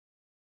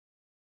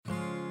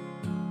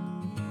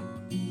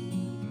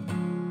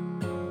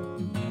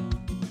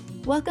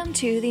Welcome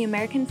to the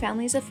American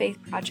Families of Faith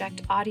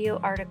Project audio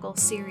article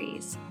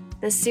series.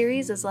 This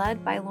series is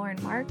led by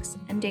Lauren Marks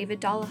and David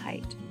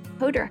Dollahite,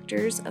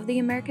 co-directors of the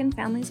American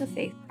Families of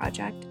Faith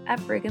Project at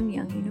Brigham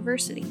Young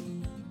University.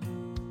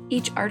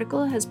 Each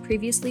article has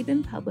previously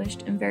been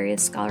published in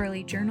various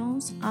scholarly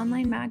journals,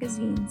 online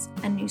magazines,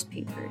 and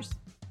newspapers.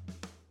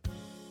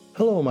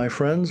 Hello, my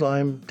friends.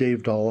 I'm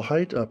Dave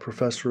Dollahite, a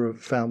professor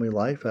of family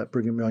life at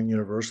Brigham Young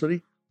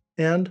University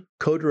and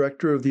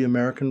co-director of the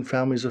American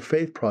Families of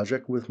Faith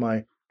Project with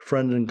my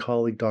friend and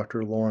colleague,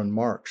 Dr. Lauren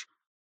Marks.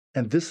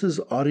 And this is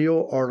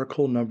audio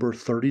article number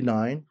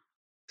 39,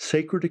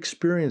 Sacred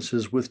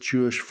Experiences with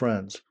Jewish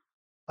Friends.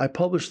 I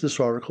published this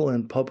article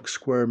in Public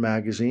Square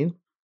magazine,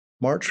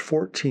 March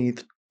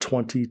 14th,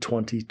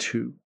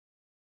 2022.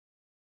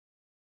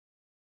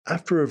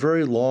 After a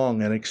very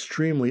long and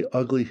extremely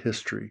ugly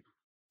history,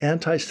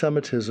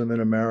 anti-Semitism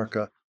in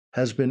America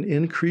has been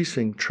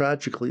increasing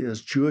tragically as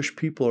Jewish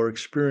people are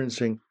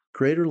experiencing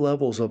greater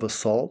levels of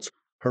assaults,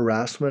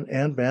 harassment,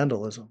 and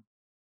vandalism.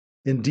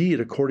 Indeed,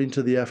 according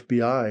to the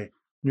FBI,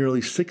 nearly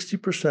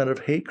 60% of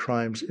hate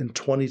crimes in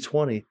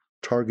 2020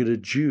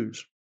 targeted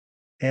Jews.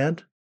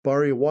 And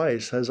Bari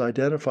Weiss has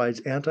identified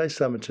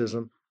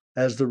anti-Semitism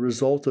as the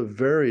result of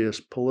various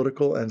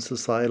political and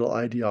societal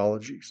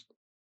ideologies.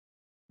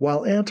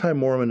 While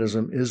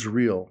anti-Mormonism is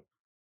real,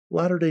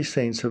 Latter-day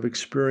Saints have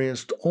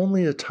experienced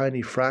only a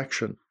tiny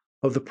fraction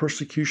of the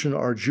persecution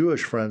our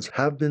Jewish friends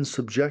have been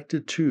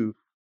subjected to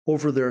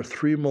over their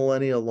 3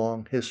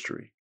 millennia-long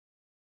history.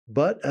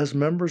 But as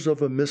members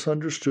of a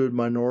misunderstood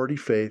minority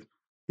faith,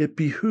 it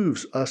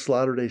behooves us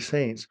Latter-day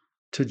Saints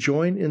to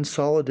join in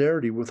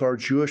solidarity with our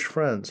Jewish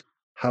friends,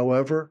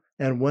 however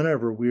and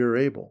whenever we are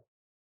able.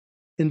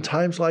 In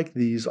times like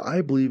these,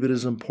 I believe it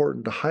is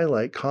important to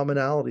highlight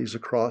commonalities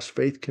across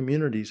faith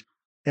communities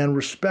and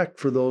respect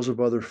for those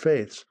of other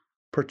faiths,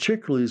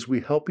 particularly as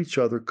we help each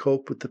other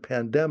cope with the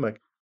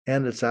pandemic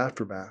and its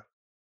aftermath,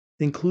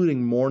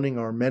 including mourning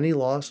our many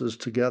losses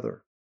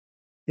together.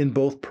 In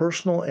both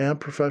personal and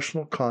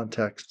professional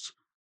contexts,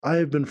 I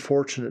have been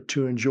fortunate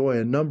to enjoy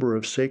a number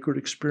of sacred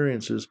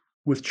experiences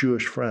with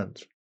Jewish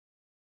friends.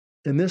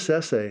 In this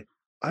essay,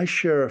 I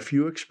share a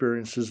few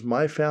experiences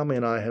my family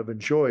and I have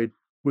enjoyed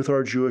with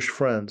our Jewish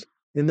friends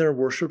in their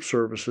worship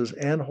services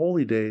and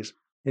holy days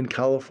in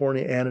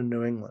California and in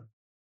New England.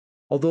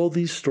 Although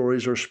these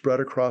stories are spread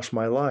across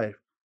my life,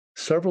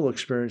 several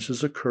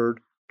experiences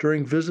occurred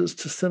during visits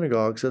to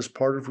synagogues as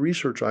part of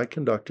research I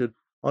conducted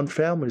on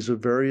families of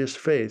various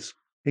faiths,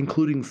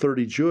 including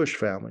 30 Jewish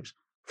families,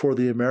 for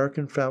the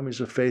American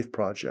Families of Faith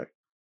Project.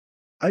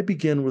 I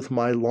begin with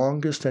my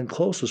longest and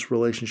closest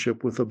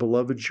relationship with a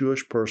beloved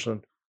Jewish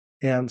person,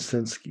 Ann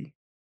Sinsky,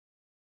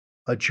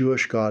 a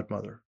Jewish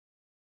godmother.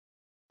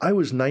 I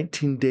was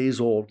 19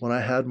 days old when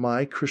I had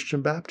my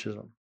Christian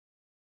baptism.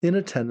 In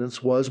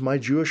attendance was my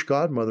Jewish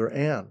godmother,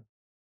 Ann.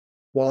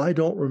 While I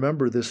don't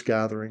remember this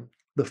gathering,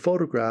 the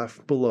photograph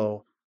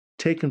below,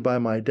 taken by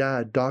my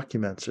dad,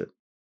 documents it.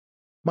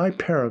 My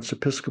parents'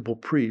 Episcopal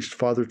priest,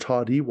 Father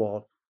Todd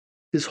Ewald,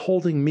 is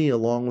holding me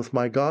along with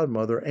my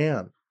godmother,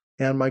 Ann,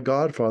 and my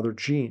godfather,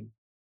 Gene.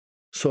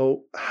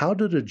 So how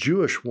did a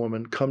Jewish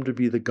woman come to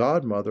be the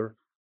godmother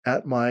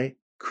at my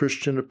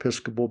Christian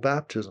Episcopal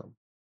baptism?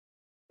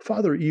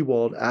 Father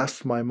Ewald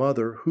asked my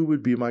mother who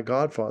would be my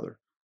godfather.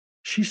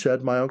 She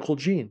said my Uncle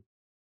Gene.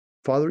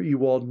 Father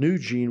Ewald knew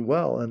Gene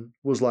well and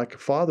was like a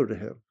father to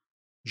him.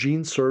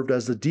 Gene served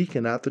as a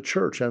deacon at the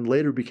church and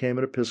later became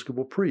an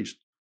Episcopal priest.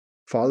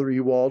 Father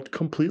Ewald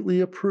completely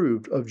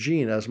approved of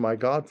Gene as my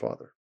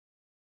godfather.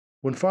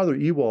 When Father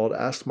Ewald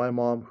asked my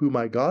mom who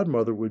my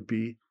godmother would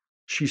be,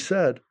 she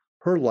said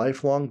her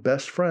lifelong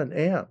best friend,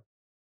 Ann.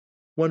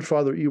 When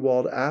Father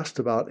Ewald asked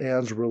about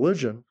Ann's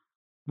religion,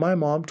 my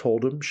mom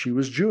told him she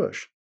was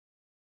Jewish.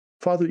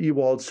 Father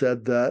Ewald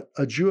said that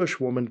a Jewish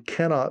woman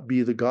cannot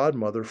be the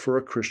godmother for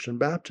a Christian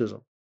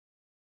baptism.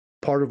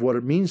 Part of what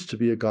it means to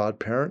be a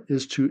godparent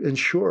is to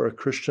ensure a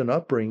Christian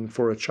upbringing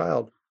for a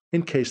child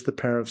in case the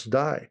parents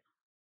die.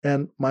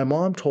 And my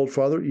mom told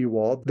Father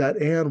Ewald that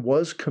Ann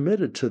was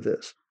committed to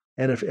this,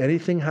 and if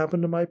anything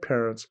happened to my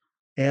parents,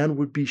 Ann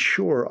would be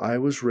sure I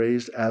was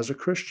raised as a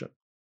Christian.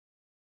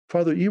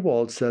 Father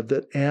Ewald said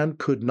that Ann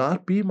could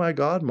not be my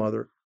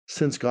godmother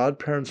since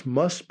godparents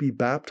must be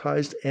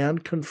baptized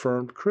and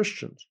confirmed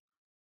Christians.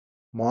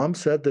 Mom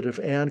said that if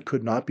Ann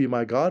could not be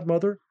my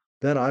godmother,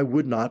 then I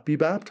would not be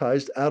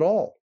baptized at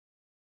all.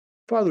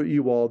 Father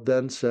Ewald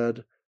then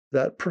said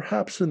that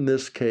perhaps in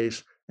this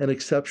case an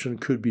exception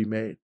could be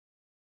made.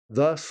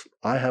 Thus,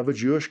 I have a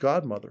Jewish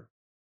godmother.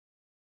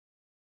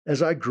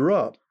 As I grew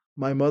up,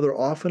 my mother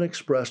often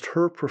expressed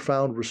her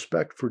profound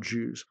respect for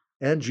Jews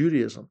and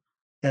Judaism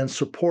and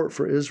support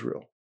for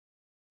Israel.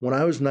 When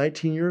I was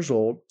 19 years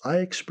old, I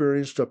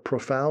experienced a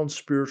profound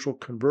spiritual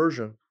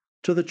conversion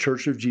to the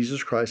Church of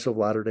Jesus Christ of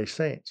Latter-day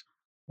Saints,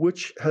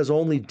 which has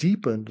only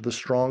deepened the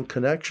strong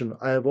connection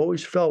I have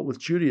always felt with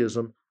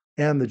Judaism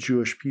and the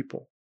Jewish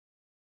people.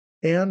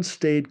 Ann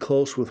stayed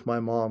close with my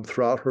mom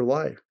throughout her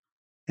life,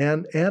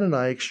 and Ann and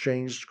I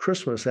exchanged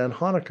Christmas and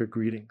Hanukkah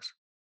greetings.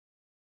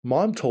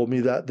 Mom told me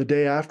that the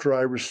day after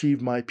I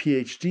received my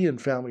PhD in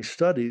family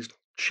studies,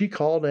 she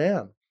called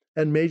Anne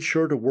and made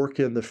sure to work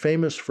in the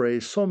famous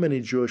phrase so many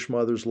Jewish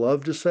mothers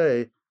love to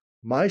say,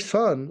 "My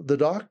son, the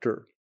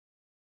doctor."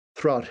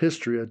 Throughout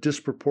history, a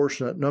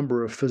disproportionate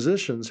number of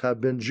physicians have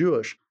been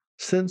Jewish,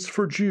 since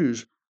for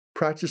Jews,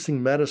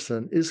 practicing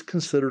medicine is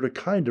considered a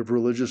kind of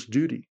religious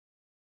duty.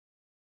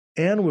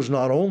 Anne was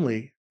not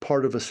only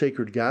part of a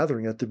sacred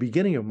gathering at the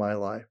beginning of my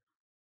life,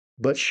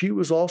 but she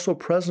was also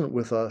present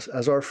with us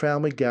as our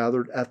family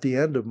gathered at the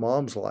end of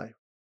Mom's life.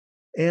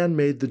 Anne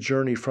made the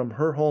journey from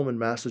her home in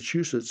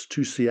Massachusetts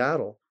to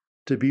Seattle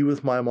to be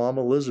with my mom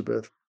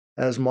Elizabeth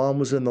as Mom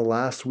was in the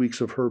last weeks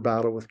of her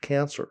battle with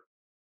cancer.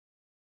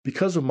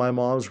 Because of my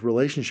mom's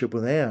relationship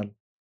with Anne,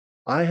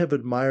 I have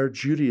admired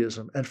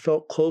Judaism and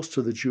felt close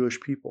to the Jewish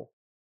people.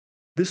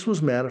 This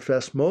was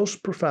manifest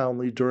most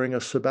profoundly during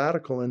a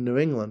sabbatical in New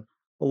England,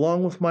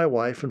 along with my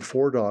wife and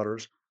 4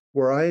 daughters,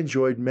 where I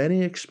enjoyed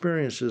many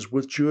experiences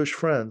with Jewish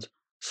friends,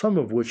 some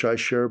of which I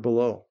share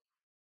below.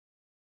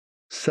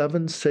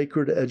 7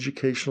 sacred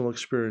educational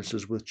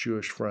experiences with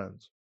Jewish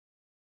friends.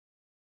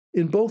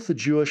 In both the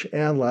Jewish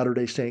and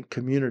Latter-day Saint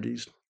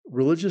communities,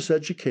 religious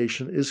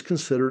education is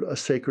considered a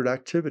sacred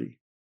activity.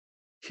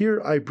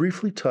 Here I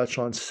briefly touch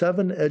on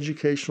 7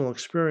 educational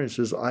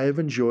experiences I have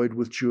enjoyed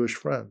with Jewish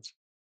friends.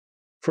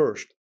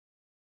 First,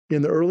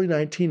 in the early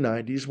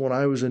 1990s, when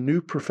I was a new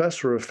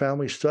professor of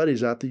family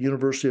studies at the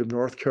University of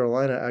North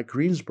Carolina at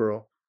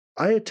Greensboro,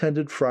 I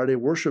attended Friday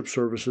worship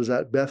services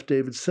at Beth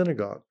David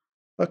Synagogue,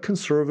 a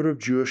conservative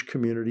Jewish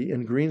community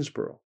in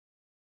Greensboro.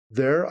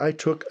 There I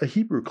took a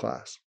Hebrew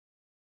class.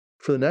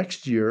 For the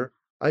next year,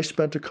 I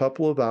spent a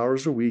couple of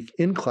hours a week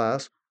in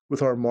class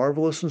with our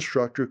marvelous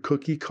instructor,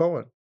 Cookie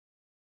Cohen.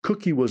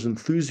 Cookie was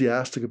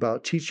enthusiastic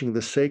about teaching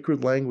the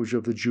sacred language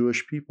of the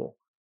Jewish people.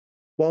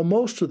 While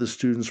most of the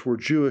students were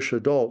Jewish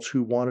adults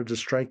who wanted to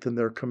strengthen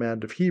their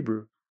command of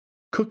Hebrew,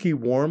 Cookie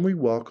warmly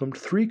welcomed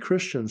 3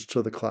 Christians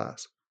to the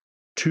class,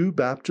 2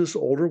 Baptist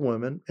older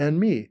women, and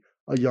me,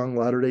 a young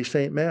Latter-day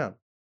Saint man.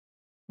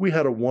 We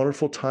had a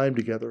wonderful time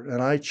together,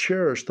 and I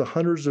cherished the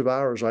hundreds of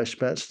hours I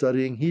spent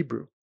studying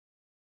Hebrew.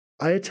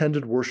 I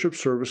attended worship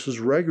services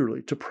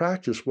regularly to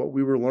practice what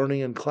we were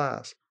learning in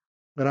class,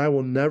 and I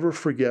will never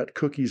forget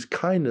Cookie's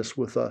kindness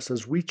with us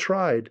as we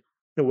tried,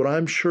 in what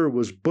I'm sure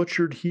was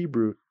butchered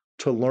Hebrew,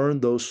 to learn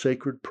those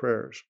sacred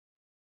prayers.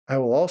 I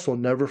will also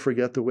never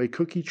forget the way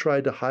Cookie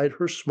tried to hide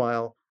her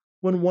smile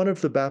when one of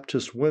the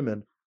Baptist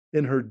women,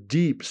 in her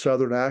deep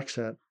Southern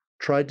accent,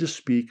 tried to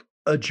speak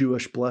a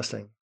Jewish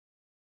blessing.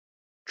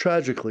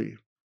 Tragically,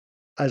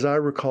 as I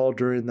recall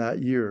during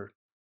that year,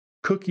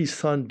 Cookie's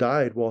son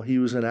died while he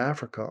was in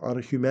Africa on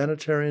a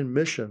humanitarian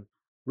mission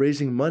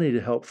raising money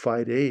to help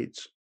fight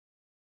AIDS.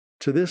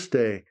 To this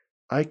day,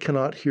 I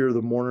cannot hear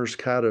the mourner's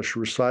Kaddish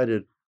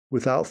recited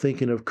without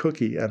thinking of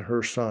Cookie and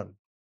her son.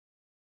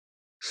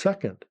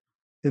 Second,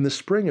 in the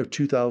spring of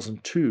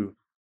 2002,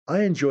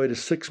 I enjoyed a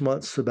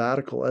 6-month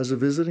sabbatical as a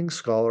visiting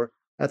scholar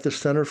at the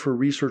Center for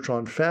Research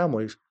on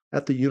Families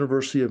at the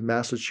University of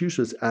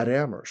Massachusetts at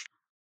Amherst.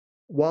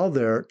 While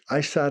there, I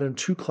sat in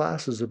 2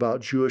 classes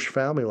about Jewish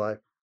family life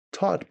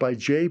taught by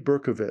Jay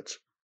Berkovitz,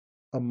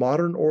 a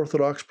modern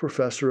Orthodox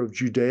professor of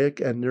Judaic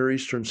and Near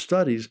Eastern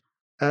Studies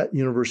at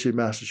University of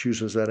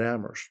Massachusetts at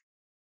Amherst.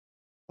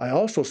 I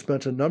also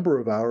spent a number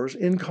of hours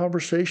in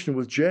conversation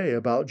with Jay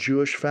about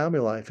Jewish family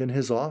life in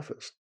his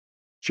office.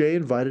 Jay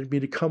invited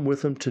me to come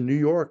with him to New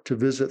York to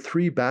visit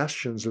 3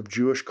 bastions of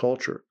Jewish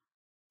culture: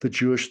 the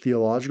Jewish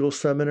Theological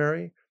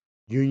Seminary,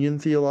 Union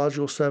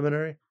Theological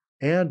Seminary,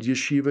 and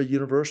Yeshiva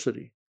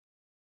University.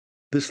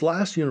 This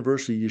last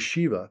university,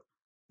 Yeshiva,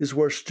 is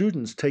where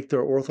students take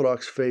their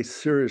Orthodox faith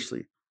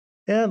seriously,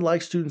 and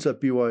like students at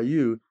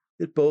BYU,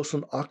 it boasts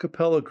an a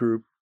cappella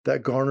group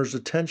that garners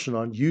attention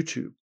on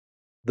YouTube,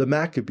 the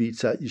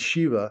Maccabeats at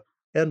Yeshiva,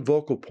 and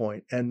Vocal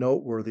Point and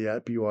Noteworthy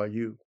at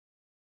BYU.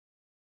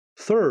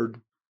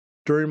 Third,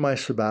 during my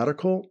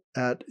sabbatical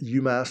at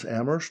UMass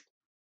Amherst,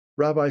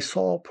 Rabbi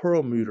Saul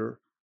Perlmutter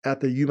at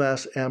the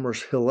UMass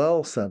Amherst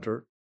Hillel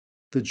Center,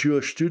 the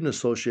Jewish Student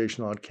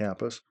Association on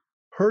campus,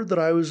 heard that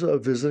I was a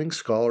visiting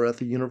scholar at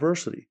the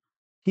university.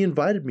 He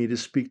invited me to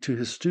speak to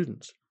his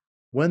students.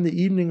 When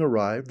the evening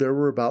arrived, there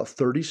were about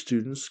 30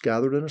 students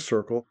gathered in a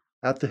circle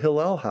at the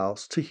Hillel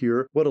House to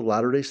hear what a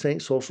Latter-day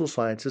Saint social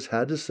scientist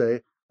had to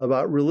say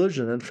about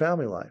religion and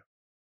family life.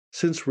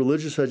 Since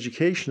religious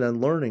education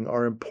and learning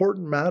are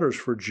important matters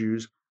for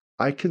Jews,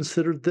 I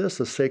considered this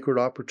a sacred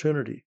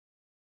opportunity.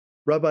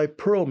 Rabbi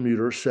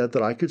Perlmutter said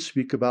that I could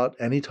speak about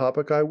any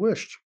topic I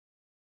wished.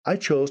 I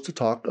chose to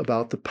talk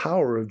about the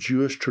power of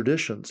Jewish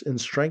traditions in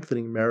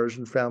strengthening marriage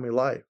and family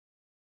life.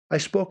 I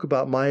spoke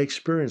about my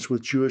experience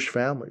with Jewish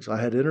families I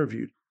had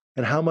interviewed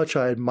and how much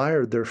I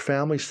admired their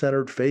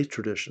family-centered faith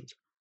traditions.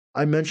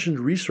 I mentioned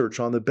research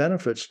on the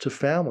benefits to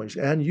families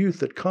and youth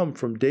that come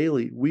from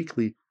daily,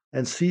 weekly,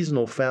 and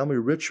seasonal family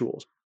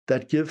rituals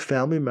that give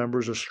family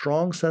members a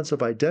strong sense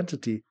of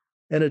identity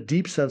and a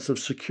deep sense of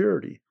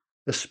security,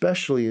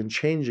 especially in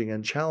changing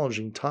and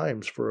challenging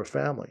times for a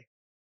family.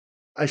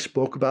 I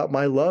spoke about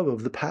my love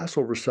of the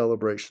Passover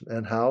celebration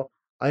and how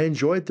I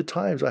enjoyed the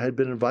times I had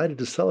been invited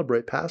to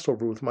celebrate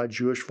Passover with my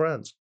Jewish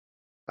friends.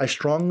 I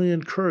strongly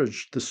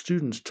encouraged the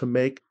students to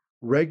make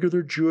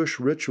regular Jewish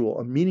ritual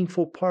a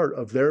meaningful part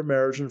of their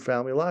marriage and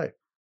family life,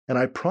 and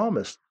I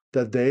promised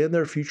that they and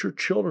their future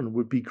children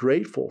would be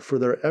grateful for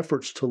their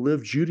efforts to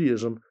live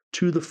Judaism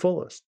to the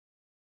fullest.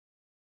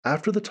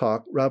 After the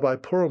talk, Rabbi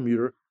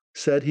Perlmutter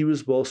said he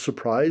was both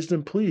surprised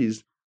and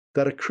pleased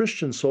that a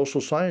Christian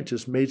social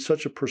scientist made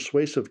such a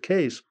persuasive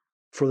case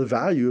for the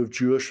value of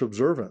Jewish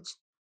observance.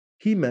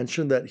 He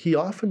mentioned that he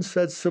often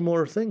said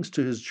similar things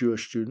to his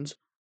Jewish students,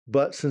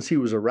 but since he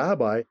was a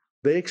rabbi,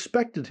 they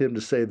expected him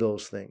to say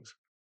those things.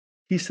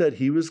 He said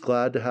he was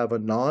glad to have a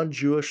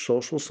non-Jewish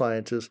social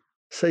scientist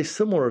say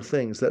similar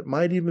things that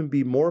might even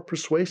be more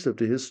persuasive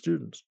to his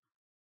students.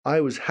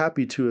 I was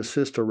happy to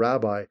assist a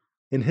rabbi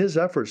in his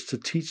efforts to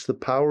teach the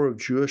power of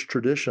Jewish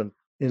tradition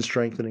in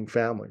strengthening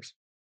families.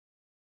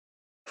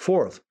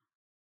 Fourth,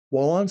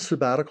 while on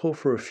sabbatical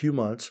for a few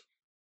months,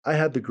 I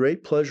had the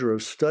great pleasure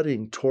of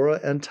studying Torah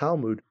and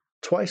Talmud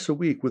twice a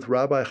week with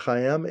Rabbi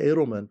Chaim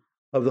Edelman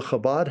of the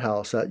Chabad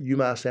House at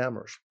UMass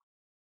Amherst.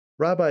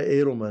 Rabbi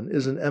Edelman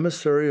is an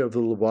emissary of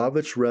the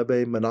Lubavitch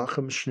Rebbe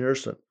Menachem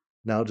Schneerson,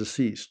 now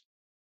deceased.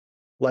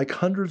 Like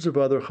hundreds of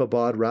other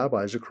Chabad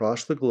rabbis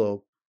across the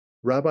globe,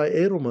 Rabbi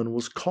Edelman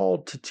was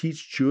called to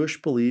teach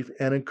Jewish belief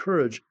and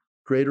encourage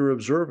greater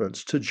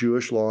observance to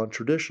Jewish law and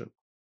tradition,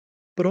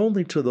 but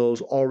only to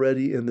those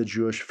already in the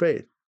Jewish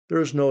faith.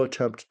 There is no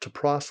attempt to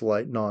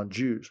proselyte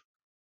non-Jews.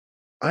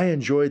 I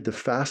enjoyed the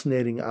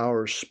fascinating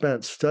hours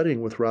spent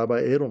studying with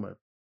Rabbi Edelman.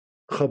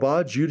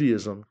 Chabad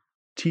Judaism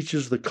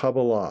teaches the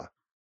Kabbalah,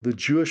 the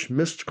Jewish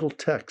mystical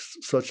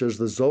texts such as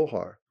the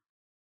Zohar.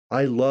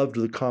 I loved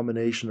the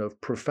combination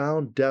of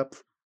profound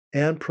depth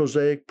and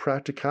prosaic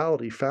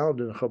practicality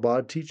found in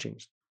Chabad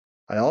teachings.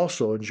 I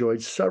also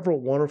enjoyed several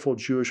wonderful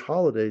Jewish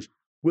holidays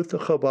with the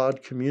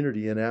Chabad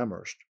community in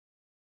Amherst.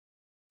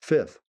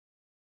 Fifth,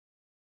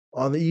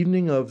 on the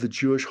evening of the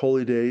Jewish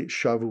holy day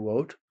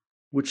Shavuot,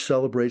 which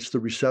celebrates the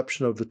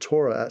reception of the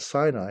Torah at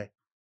Sinai,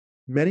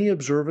 many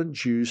observant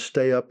Jews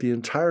stay up the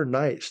entire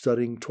night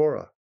studying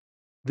Torah.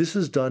 This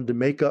is done to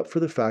make up for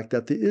the fact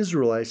that the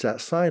Israelites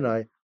at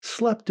Sinai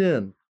slept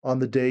in on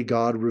the day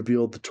God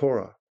revealed the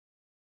Torah.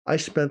 I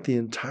spent the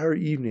entire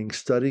evening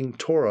studying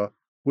Torah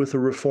with a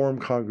Reform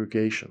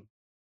congregation.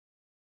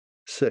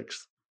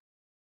 Sixth,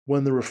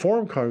 when the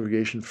Reform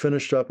congregation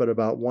finished up at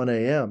about 1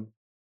 a.m.,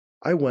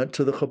 I went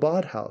to the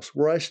Chabad house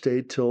where I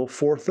stayed till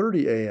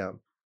 4:30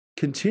 a.m.,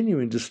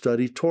 continuing to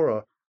study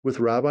Torah with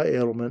Rabbi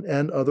Edelman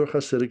and other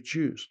Hasidic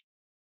Jews.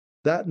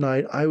 That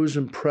night, I was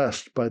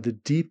impressed by the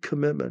deep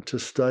commitment to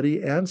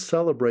study and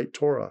celebrate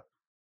Torah,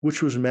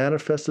 which was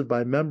manifested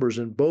by members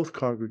in both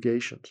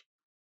congregations.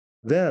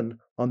 Then,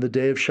 on the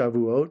day of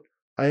Shavuot,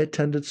 I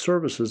attended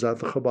services at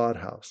the Chabad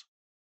house.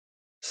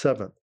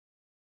 Seventh,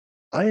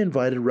 I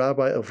invited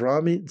Rabbi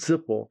Avrami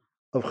Zippel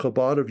of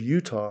Chabad of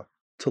Utah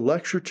to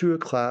lecture to a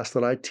class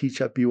that I teach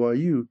at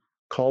BYU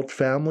called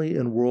Family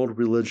and World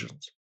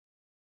Religions.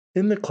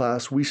 In the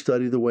class, we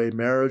study the way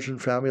marriage and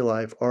family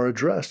life are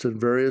addressed in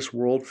various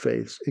world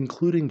faiths,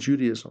 including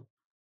Judaism.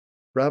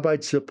 Rabbi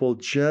Zippel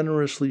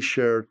generously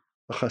shared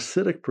a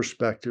Hasidic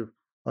perspective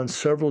on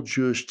several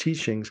Jewish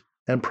teachings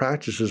and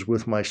practices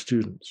with my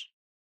students.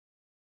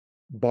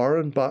 Bar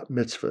and Bat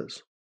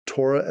Mitzvahs,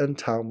 Torah and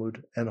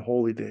Talmud, and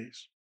Holy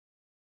Days.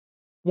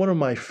 One of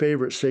my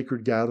favorite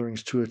sacred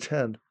gatherings to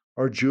attend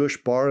are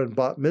Jewish Bar and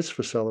Bat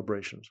Mitzvah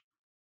celebrations.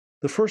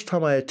 The first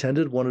time I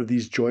attended one of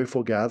these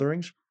joyful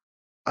gatherings,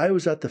 I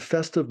was at the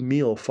festive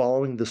meal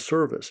following the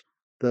service,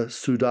 the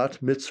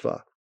Sudat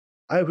Mitzvah.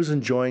 I was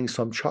enjoying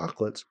some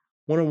chocolates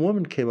when a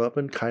woman came up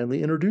and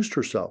kindly introduced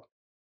herself.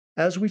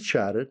 As we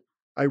chatted,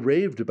 I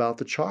raved about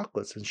the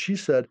chocolates, and she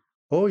said,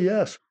 "Oh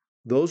yes,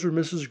 those are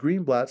Mrs.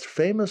 Greenblatt's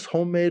famous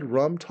homemade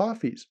rum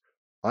toffees."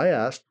 I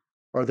asked,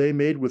 "Are they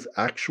made with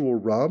actual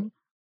rum?"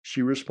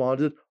 She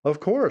responded, "Of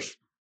course.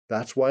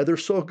 That's why they're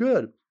so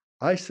good."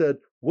 I said,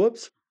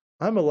 "Whoops,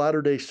 I'm a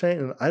Latter-day Saint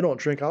and I don't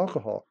drink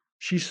alcohol."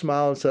 She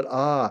smiled and said,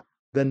 "Ah,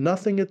 then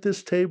nothing at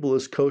this table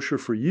is kosher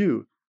for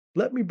you.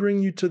 Let me bring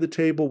you to the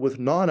table with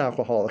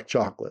non-alcoholic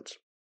chocolates."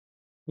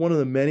 One of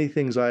the many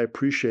things I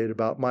appreciate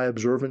about my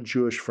observant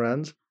Jewish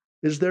friends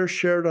is their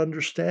shared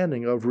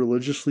understanding of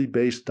religiously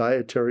based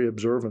dietary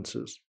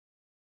observances.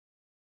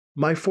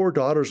 My 4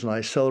 daughters and I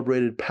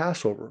celebrated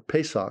Passover,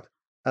 Pesach,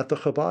 at the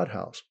Chabad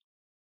house,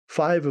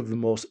 5 of the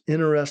most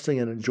interesting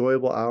and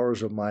enjoyable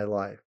hours of my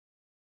life.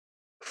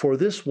 For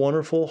this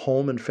wonderful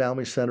home and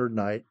family-centered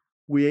night,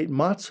 we ate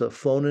matzah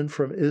flown in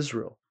from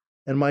Israel,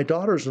 and my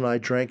daughters and I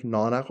drank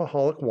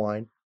non-alcoholic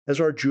wine as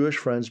our Jewish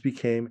friends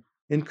became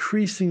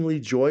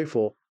increasingly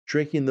joyful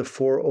drinking the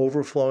 4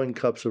 overflowing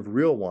cups of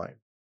real wine.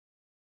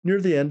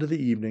 Near the end of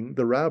the evening,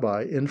 the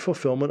rabbi, in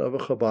fulfillment of a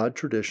Chabad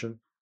tradition,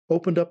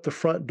 opened up the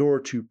front door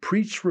to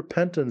preach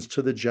repentance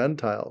to the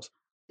Gentiles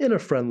in a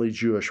friendly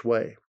Jewish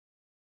way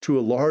to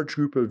a large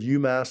group of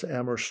UMass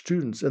Amherst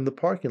students in the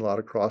parking lot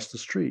across the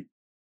street.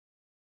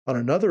 On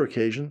another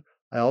occasion,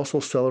 I also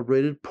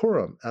celebrated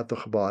Purim at the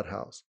Chabad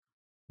house.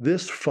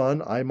 This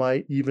fun, I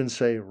might even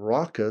say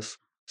raucous,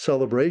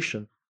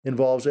 celebration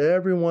involves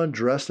everyone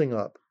dressing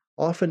up,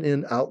 often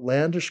in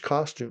outlandish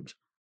costumes,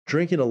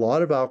 drinking a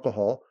lot of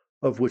alcohol,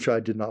 of which I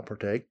did not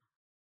partake.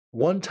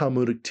 One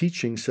Talmudic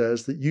teaching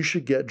says that you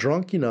should get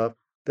drunk enough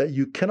that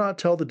you cannot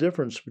tell the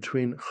difference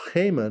between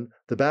Haman,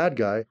 the bad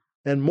guy,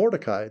 and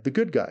Mordecai, the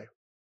good guy.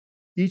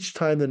 Each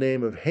time the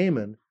name of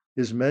Haman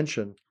is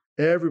mentioned,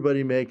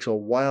 everybody makes a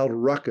wild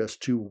ruckus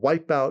to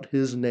wipe out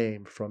his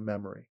name from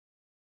memory.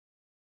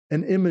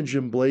 An image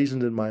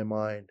emblazoned in my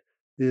mind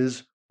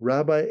is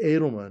Rabbi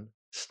Edelman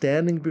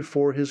standing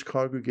before his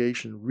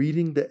congregation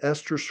reading the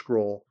Esther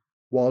scroll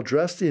while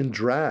dressed in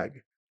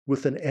drag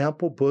with an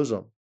ample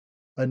bosom,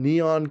 a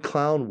neon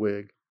clown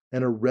wig,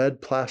 and a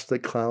red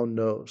plastic clown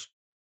nose.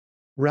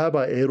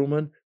 Rabbi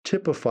Edelman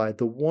typified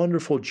the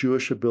wonderful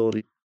Jewish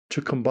ability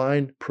to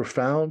combine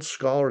profound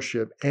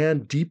scholarship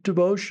and deep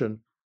devotion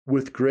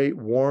with great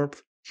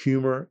warmth,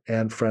 humor,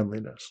 and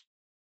friendliness.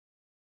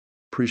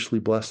 Priestly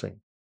blessing.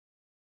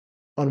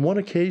 On one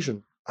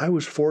occasion, I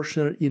was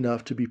fortunate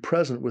enough to be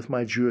present with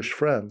my Jewish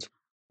friends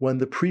when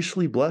the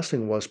priestly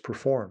blessing was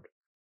performed.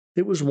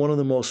 It was one of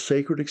the most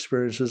sacred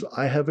experiences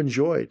I have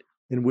enjoyed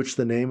in which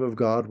the name of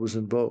God was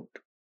invoked.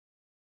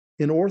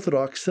 In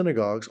Orthodox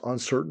synagogues, on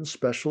certain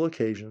special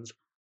occasions,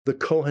 the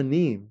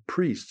Kohanim,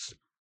 priests,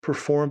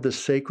 performed the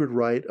sacred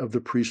rite of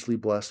the priestly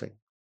blessing.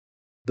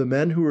 The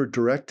men who were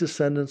direct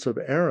descendants of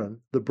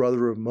Aaron, the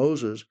brother of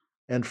Moses,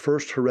 and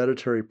first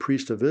hereditary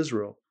priest of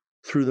Israel,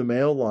 through the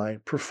male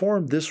line,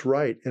 performed this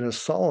rite in a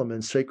solemn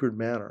and sacred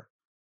manner.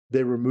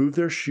 They remove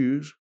their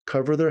shoes,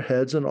 cover their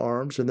heads and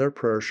arms in their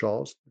prayer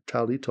shawls,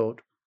 talitot,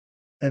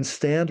 and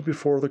stand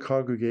before the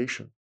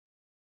congregation.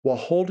 While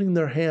holding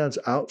their hands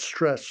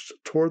outstretched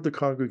toward the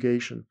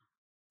congregation,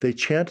 they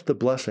chant the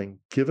blessing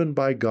given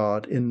by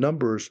God in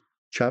Numbers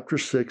chapter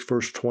 6,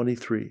 verse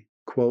 23,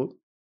 quote,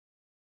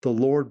 "The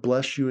Lord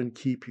bless you and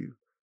keep you.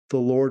 The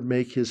Lord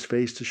make his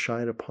face to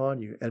shine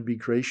upon you and be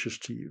gracious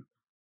to you.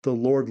 The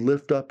Lord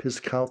lift up his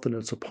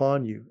countenance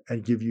upon you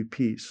and give you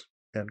peace."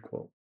 End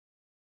quote.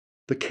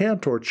 The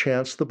cantor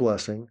chants the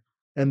blessing,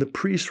 and the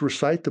priests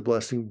recite the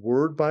blessing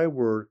word by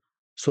word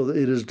so that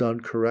it is done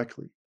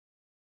correctly.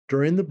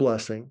 During the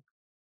blessing,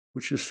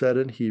 which is said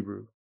in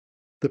Hebrew,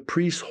 the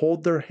priests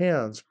hold their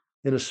hands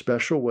in a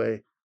special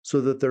way so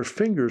that their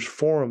fingers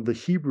form the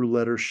Hebrew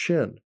letter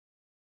Shin,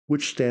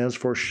 which stands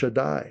for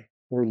Shaddai,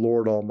 or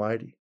Lord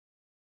Almighty.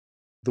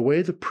 The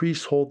way the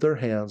priests hold their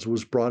hands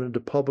was brought into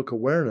public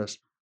awareness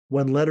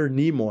when Leonard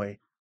Nimoy,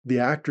 the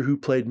actor who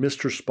played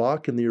Mr.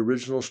 Spock in the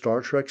original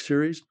Star Trek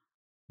series,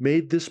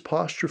 made this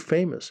posture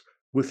famous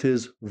with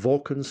his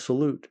Vulcan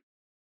salute.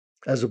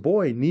 As a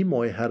boy,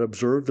 Nimoy had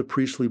observed the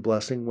priestly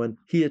blessing when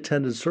he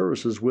attended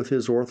services with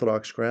his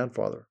Orthodox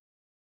grandfather.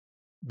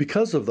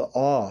 Because of the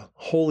awe,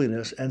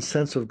 holiness, and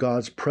sense of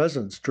God's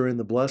presence during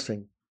the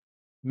blessing,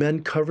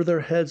 men cover their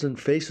heads and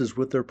faces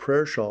with their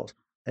prayer shawls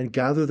and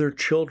gather their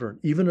children,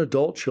 even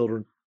adult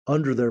children,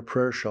 under their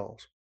prayer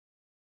shawls.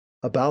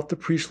 About the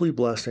priestly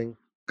blessing,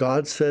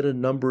 God said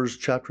in Numbers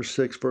chapter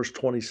 6, verse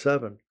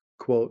 27,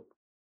 quote,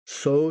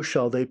 "So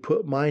shall they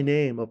put my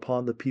name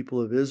upon the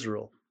people of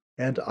Israel,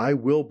 and I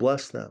will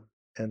bless them."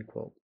 End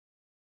quote.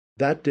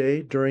 That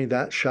day, during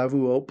that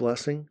Shavuot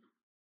blessing,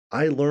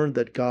 I learned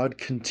that God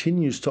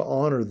continues to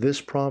honor this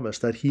promise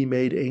that he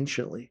made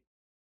anciently.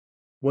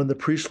 When the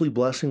priestly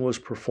blessing was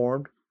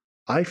performed,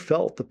 I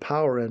felt the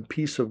power and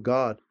peace of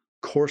God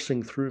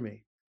coursing through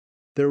me.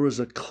 There was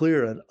a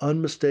clear and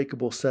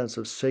unmistakable sense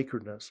of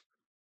sacredness.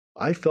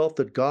 I felt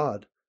that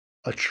God,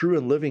 a true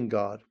and living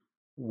God,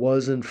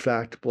 was in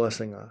fact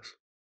blessing us.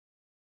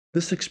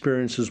 This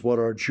experience is what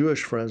our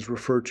Jewish friends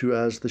refer to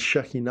as the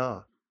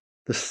Shekinah,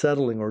 the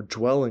settling or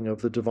dwelling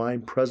of the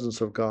divine presence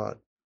of God,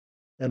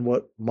 and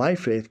what my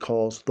faith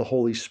calls the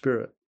Holy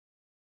Spirit.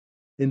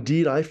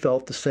 Indeed, I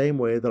felt the same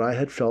way that I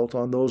had felt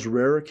on those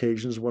rare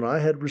occasions when I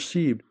had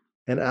received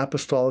an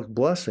apostolic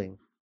blessing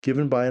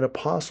given by an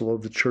apostle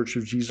of the Church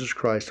of Jesus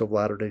Christ of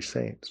Latter-day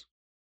Saints.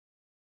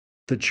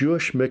 The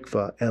Jewish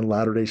mikveh and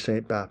Latter-day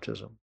Saint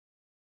baptism.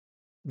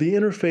 The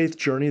interfaith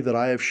journey that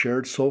I have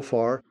shared so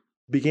far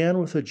began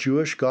with a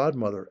Jewish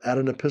godmother at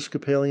an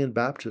Episcopalian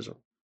baptism,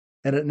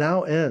 and it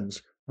now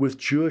ends with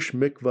Jewish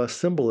mikveh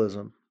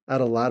symbolism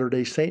at a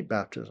Latter-day Saint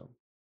baptism.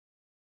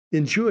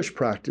 In Jewish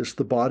practice,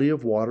 the body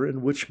of water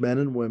in which men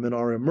and women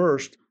are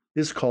immersed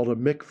is called a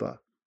mikveh.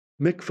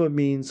 Mikveh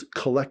means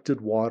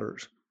collected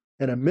waters,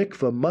 and a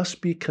mikveh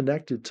must be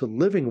connected to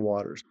living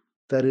waters,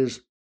 that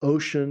is,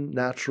 ocean,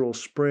 natural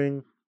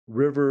spring,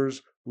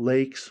 rivers,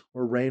 lakes,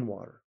 or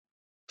rainwater,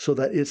 so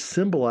that it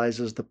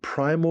symbolizes the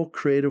primal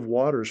creative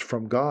waters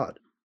from God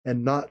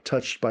and not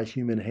touched by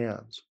human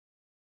hands.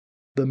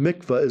 The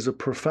mikveh is a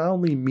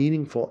profoundly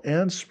meaningful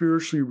and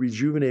spiritually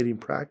rejuvenating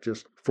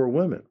practice for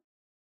women.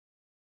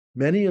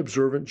 Many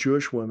observant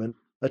Jewish women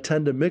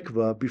attend a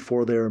mikveh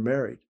before they are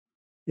married.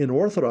 In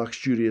Orthodox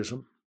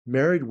Judaism,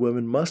 married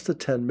women must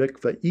attend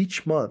mikveh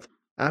each month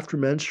after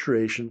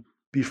menstruation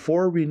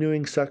before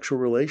renewing sexual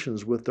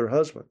relations with their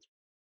husbands.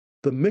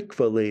 The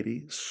mikveh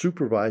lady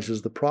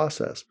supervises the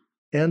process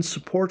and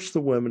supports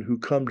the women who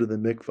come to the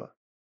mikveh.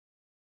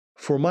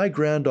 For my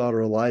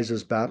granddaughter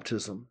Eliza's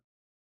baptism,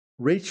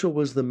 Rachel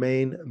was the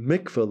main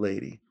mikveh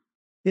lady,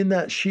 in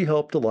that she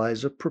helped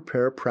Eliza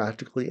prepare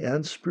practically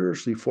and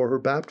spiritually for her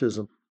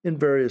baptism in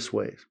various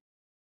ways.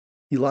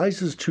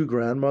 Eliza's two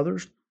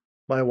grandmothers,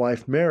 my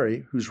wife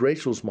Mary, who's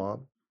Rachel's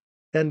mom,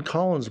 and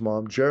Colin's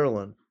mom,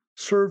 Geraldine,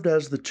 served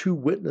as the two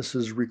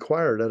witnesses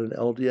required at an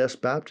LDS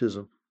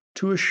baptism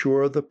to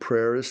assure the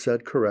prayer is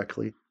said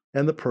correctly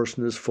and the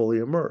person is fully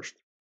immersed.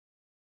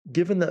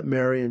 Given that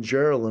Mary and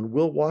Geraldine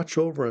will watch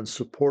over and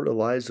support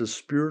Eliza's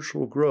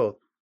spiritual growth,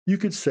 you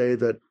could say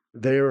that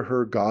they are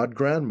her god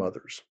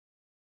grandmothers.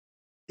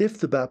 If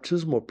the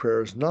baptismal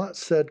prayer is not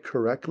said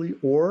correctly,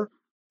 or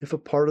if a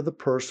part of the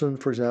person,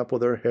 for example,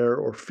 their hair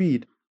or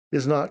feet,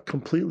 is not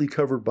completely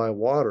covered by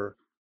water,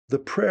 the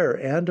prayer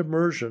and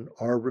immersion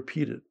are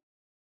repeated.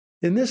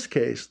 In this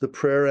case, the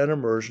prayer and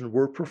immersion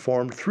were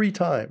performed 3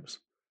 times.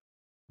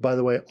 By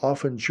the way,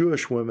 often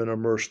Jewish women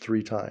immerse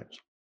 3 times.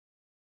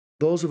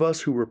 Those of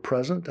us who were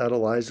present at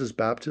Eliza's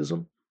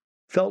baptism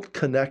felt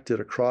connected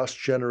across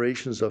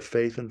generations of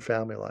faith and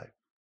family life.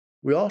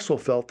 We also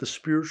felt the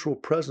spiritual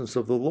presence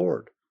of the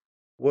Lord,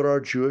 what our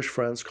Jewish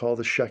friends call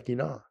the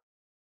Shekinah.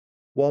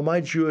 While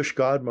my Jewish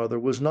godmother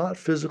was not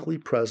physically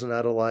present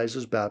at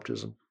Eliza's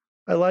baptism,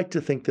 I like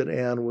to think that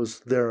Anne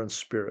was there in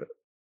spirit.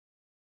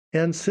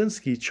 Anne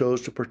Sinsky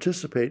chose to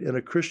participate in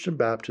a Christian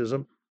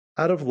baptism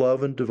out of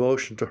love and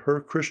devotion to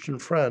her Christian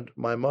friend,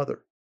 my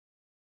mother.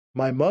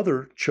 My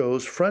mother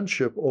chose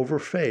friendship over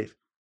faith,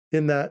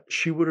 in that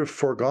she would have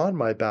foregone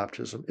my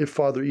baptism if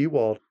Father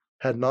Ewald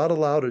had not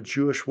allowed a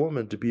Jewish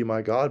woman to be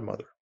my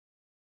godmother.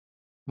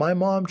 My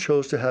mom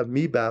chose to have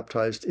me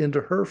baptized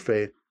into her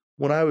faith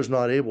when I was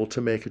not able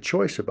to make a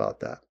choice about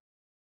that.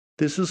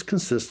 This is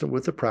consistent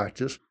with the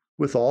practice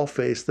with all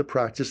faiths that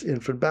practice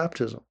infant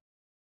baptism,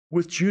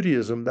 with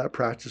Judaism that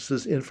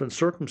practices infant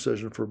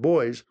circumcision for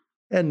boys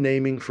and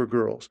naming for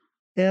girls,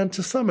 and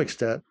to some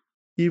extent,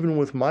 even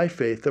with my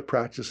faith that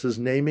practices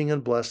naming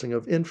and blessing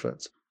of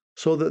infants,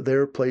 so that they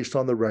are placed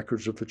on the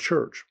records of the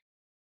Church.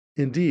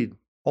 Indeed,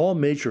 all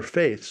major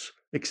faiths,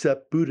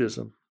 except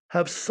Buddhism,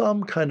 have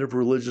some kind of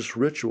religious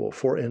ritual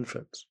for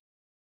infants.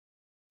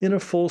 In a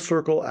full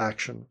circle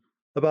action,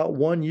 about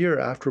 1 year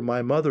after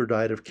my mother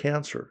died of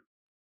cancer,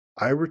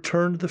 I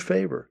returned the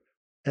favor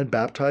and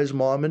baptized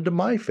Mom into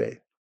my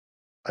faith.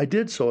 I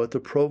did so at the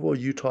Provo,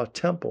 Utah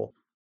temple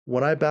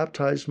when I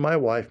baptized my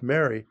wife,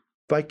 Mary,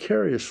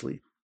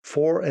 vicariously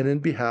for and in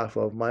behalf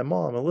of my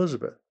mom,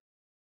 Elizabeth.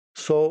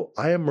 So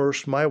I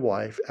immersed my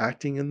wife,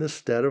 acting in the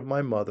stead of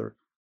my mother,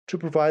 to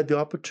provide the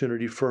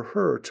opportunity for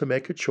her to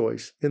make a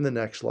choice in the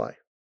next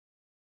life.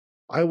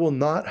 I will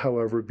not,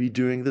 however, be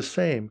doing the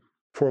same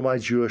for my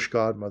Jewish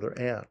godmother,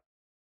 Anne.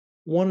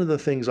 One of the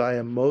things I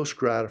am most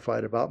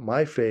gratified about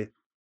my faith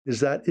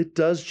is that it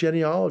does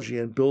genealogy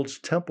and builds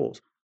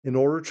temples in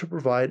order to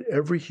provide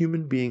every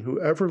human being who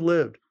ever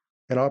lived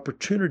an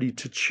opportunity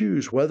to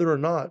choose whether or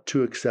not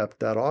to accept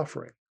that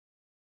offering.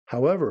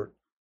 However,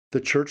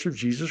 the Church of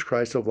Jesus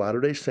Christ of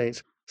Latter-day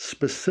Saints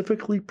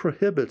specifically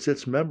prohibits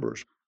its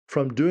members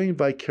from doing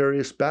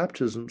vicarious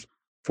baptisms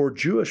for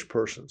Jewish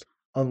persons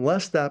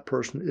unless that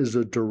person is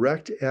a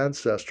direct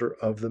ancestor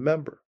of the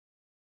member.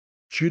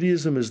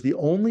 Judaism is the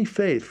only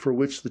faith for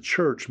which the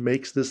Church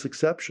makes this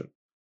exception.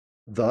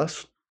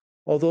 Thus,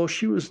 although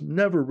she was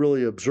never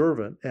really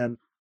observant and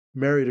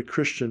married a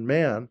Christian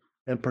man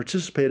and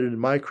participated in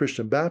my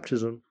Christian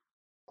baptism,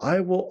 I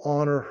will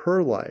honor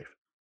her life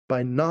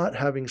by not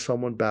having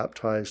someone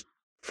baptized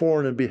for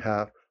and in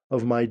behalf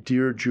of my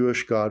dear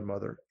Jewish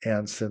godmother,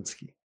 Anne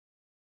Sinsky.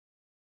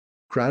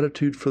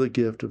 Gratitude for the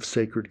gift of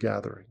sacred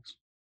gatherings.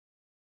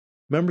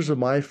 Members of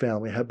my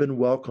family have been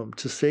welcomed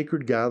to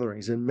sacred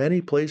gatherings in many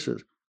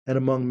places and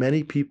among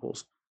many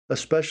peoples,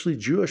 especially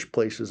Jewish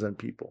places and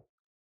people.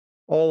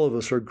 All of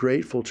us are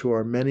grateful to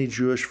our many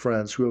Jewish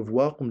friends who have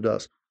welcomed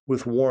us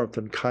with warmth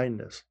and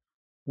kindness.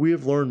 We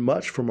have learned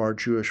much from our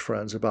Jewish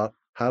friends about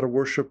how to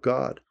worship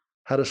God,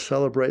 how to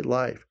celebrate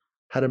life,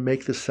 how to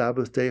make the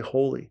Sabbath day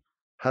holy,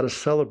 how to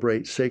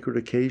celebrate sacred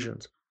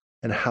occasions,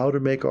 and how to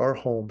make our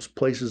homes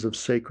places of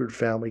sacred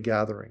family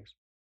gatherings.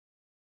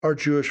 Our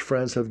Jewish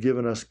friends have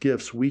given us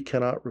gifts we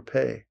cannot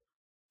repay,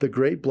 the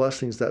great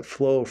blessings that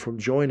flow from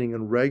joining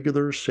in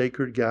regular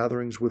sacred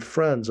gatherings with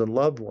friends and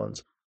loved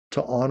ones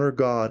to honor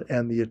God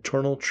and the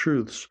eternal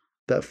truths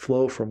that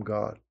flow from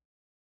God.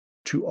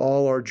 To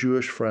all our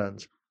Jewish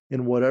friends,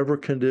 in whatever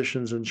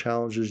conditions and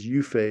challenges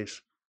you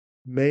face,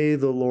 may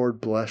the Lord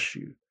bless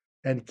you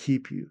and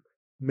keep you.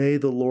 May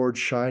the Lord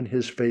shine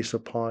his face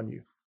upon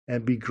you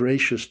and be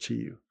gracious to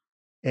you,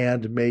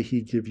 and may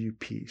he give you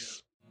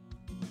peace.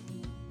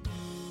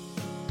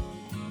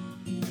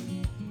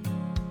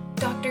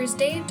 Doctors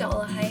Dave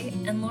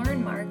Dollahite and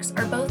Lauren Marks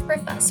are both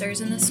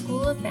professors in the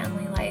School of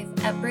Family Life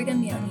at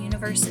Brigham Young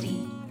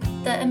University.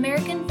 The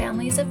American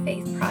Families of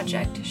Faith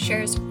Project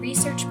shares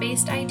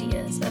research-based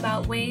ideas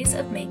about ways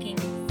of making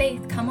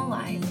faith come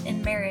alive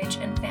in marriage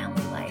and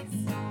family.